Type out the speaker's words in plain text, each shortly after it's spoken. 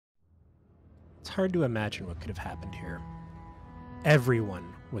It's hard to imagine what could have happened here.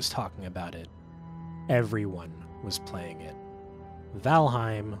 Everyone was talking about it. Everyone was playing it.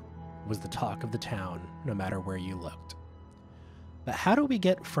 Valheim was the talk of the town, no matter where you looked. But how do we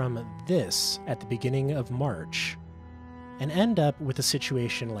get from this at the beginning of March and end up with a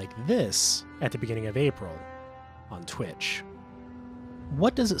situation like this at the beginning of April on Twitch?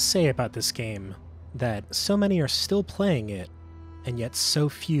 What does it say about this game that so many are still playing it and yet so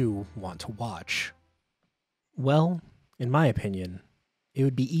few want to watch? Well, in my opinion, it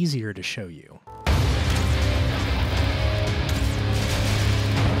would be easier to show you.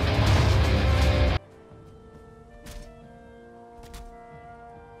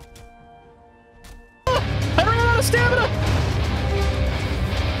 I ran out of stamina!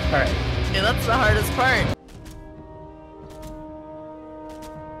 Alright. Yeah, that's the hardest part.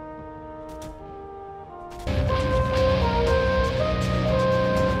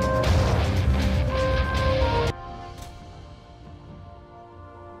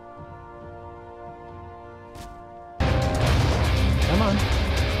 Come on.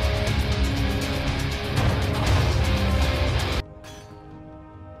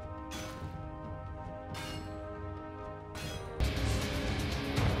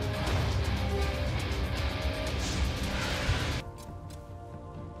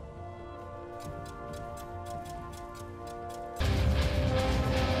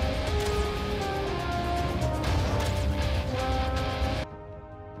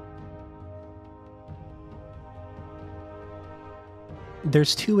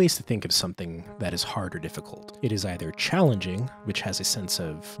 There's two ways to think of something that is hard or difficult. It is either challenging, which has a sense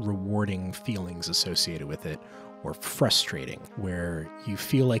of rewarding feelings associated with it, or frustrating, where you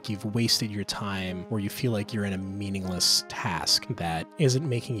feel like you've wasted your time, or you feel like you're in a meaningless task that isn't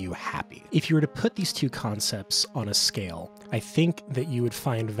making you happy. If you were to put these two concepts on a scale, I think that you would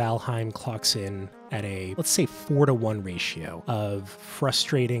find Valheim clocks in at a, let's say, 4-to-1 ratio of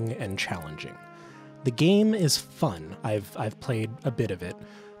frustrating and challenging. The game is fun. I've played a bit of it,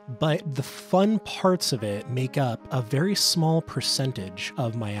 but the fun parts of it make up a very small percentage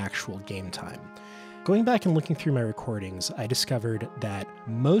of my actual game time. Going back and looking through my recordings, I discovered that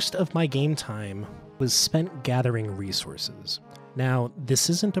most of my game time was spent gathering resources. Now, this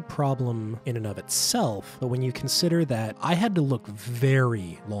isn't a problem in and of itself, but when you consider that I had to look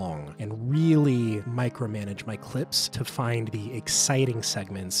very long and really micromanage my clips to find the exciting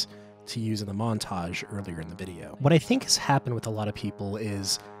segments to use in the montage earlier in the video. What I think has happened with a lot of people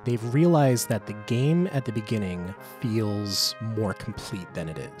is they've realized that the game at the beginning feels more complete than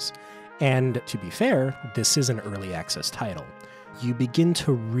it is. And to be fair, this is an early access title. You begin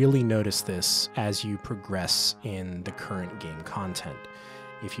to really notice this as you progress in the current game content.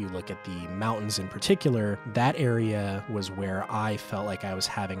 If you look at the mountains in particular, that area was where I felt like I was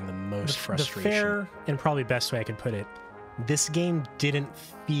having the most frustration. The fair and probably best way I could put it, this game didn't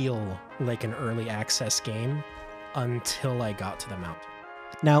feel like an early access game until I got to the mountain.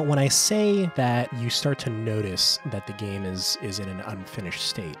 Now, when I say that you start to notice that the game is in an unfinished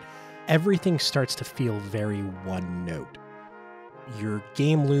state, everything starts to feel very one note. Your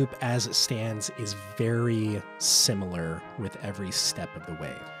game loop as it stands is very similar with every step of the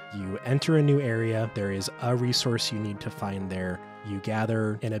way. You enter a new area, there is a resource you need to find there, you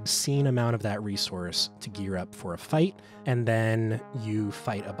gather an obscene amount of that resource to gear up for a fight, and then you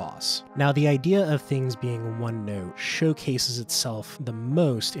fight a boss. Now, the idea of things being one note showcases itself the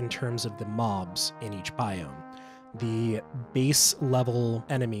most in terms of the mobs in each biome. The base level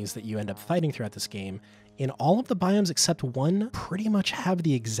enemies that you end up fighting throughout this game, in all of the biomes except one, pretty much have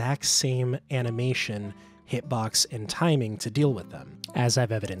the exact same animation, hitbox, and timing to deal with them, as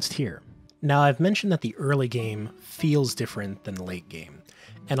I've evidenced here. Now, I've mentioned that the early game feels different than the late game,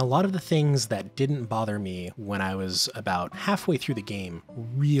 and a lot of the things that didn't bother me when I was about halfway through the game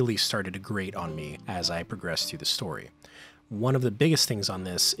really started to grate on me as I progressed through the story. One of the biggest things on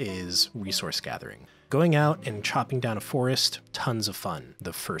this is resource gathering. Going out and chopping down a forest, tons of fun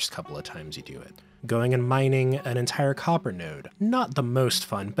the first couple of times you do it. Going and mining an entire copper node, not the most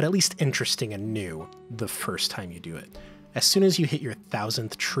fun, but at least interesting and new the first time you do it. As soon as you hit your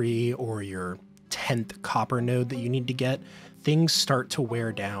 1000th tree or your 10th copper node that you need to get, things start to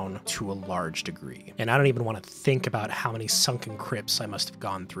wear down to a large degree. And I don't even want to think about how many sunken crypts I must have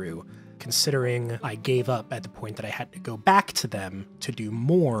gone through, considering I gave up at the point that I had to go back to them to do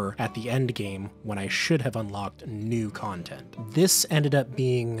more at the end game when I should have unlocked new content. This ended up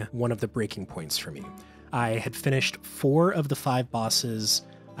being one of the breaking points for me. I had finished 4 of the 5 bosses.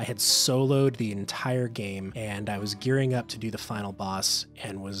 I had soloed the entire game, and I was gearing up to do the final boss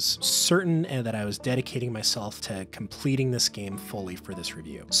and was certain that I was dedicating myself to completing this game fully for this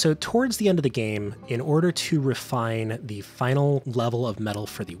review. So towards the end of the game, in order to refine the final level of metal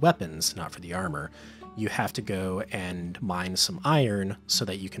for the weapons, not for the armor, you have to go and mine some iron so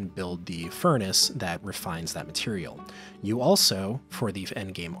that you can build the furnace that refines that material. You also, for the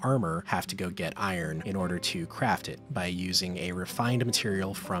endgame armor, have to go get iron in order to craft it by using a refined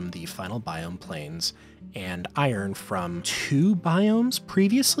material from the final biome plains and iron from 2 biomes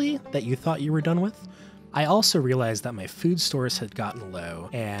previously that you thought you were done with. I also realized that my food stores had gotten low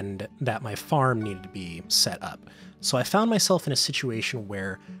and that my farm needed to be set up. So I found myself in a situation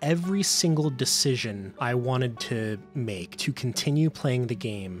where every single decision I wanted to make to continue playing the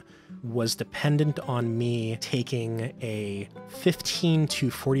game was dependent on me taking a 15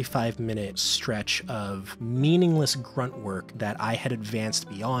 to 45 minute stretch of meaningless grunt work that I had advanced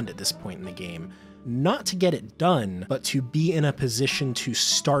beyond at this point in the game, not to get it done, but to be in a position to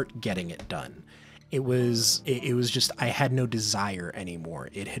start getting it done. It was just, I had no desire anymore.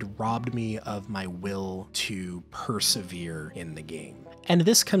 It had robbed me of my will to persevere in the game. And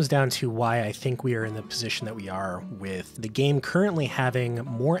this comes down to why I think we are in the position that we are, with the game currently having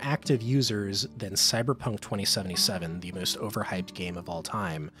more active users than Cyberpunk 2077, the most overhyped game of all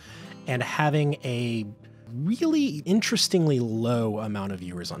time, and having a really interestingly low amount of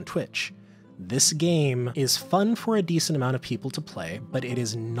viewers on Twitch. This game is fun for a decent amount of people to play, but it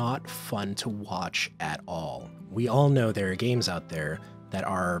is not fun to watch at all. We all know there are games out there that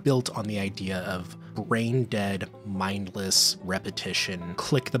are built on the idea of brain-dead, mindless repetition,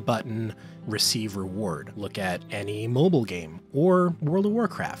 click the button, receive reward. Look at any mobile game, or World of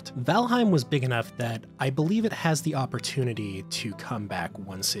Warcraft. Valheim was big enough that I believe it has the opportunity to come back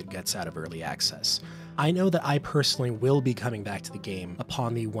once it gets out of early access. I know that I personally will be coming back to the game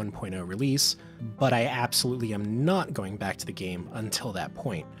upon the 1.0 release, but I absolutely am not going back to the game until that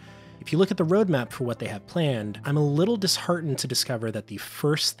point. If you look at the roadmap for what they have planned, I'm a little disheartened to discover that the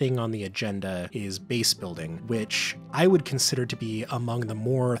first thing on the agenda is base building, which I would consider to be among the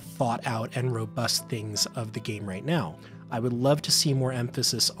more thought out and robust things of the game right now. I would love to see more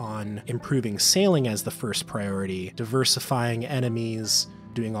emphasis on improving sailing as the first priority, diversifying enemies,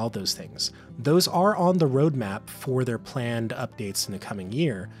 doing all those things. Those are on the roadmap for their planned updates in the coming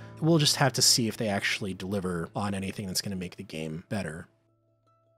year. We'll just have to see if they actually deliver on anything that's going to make the game better.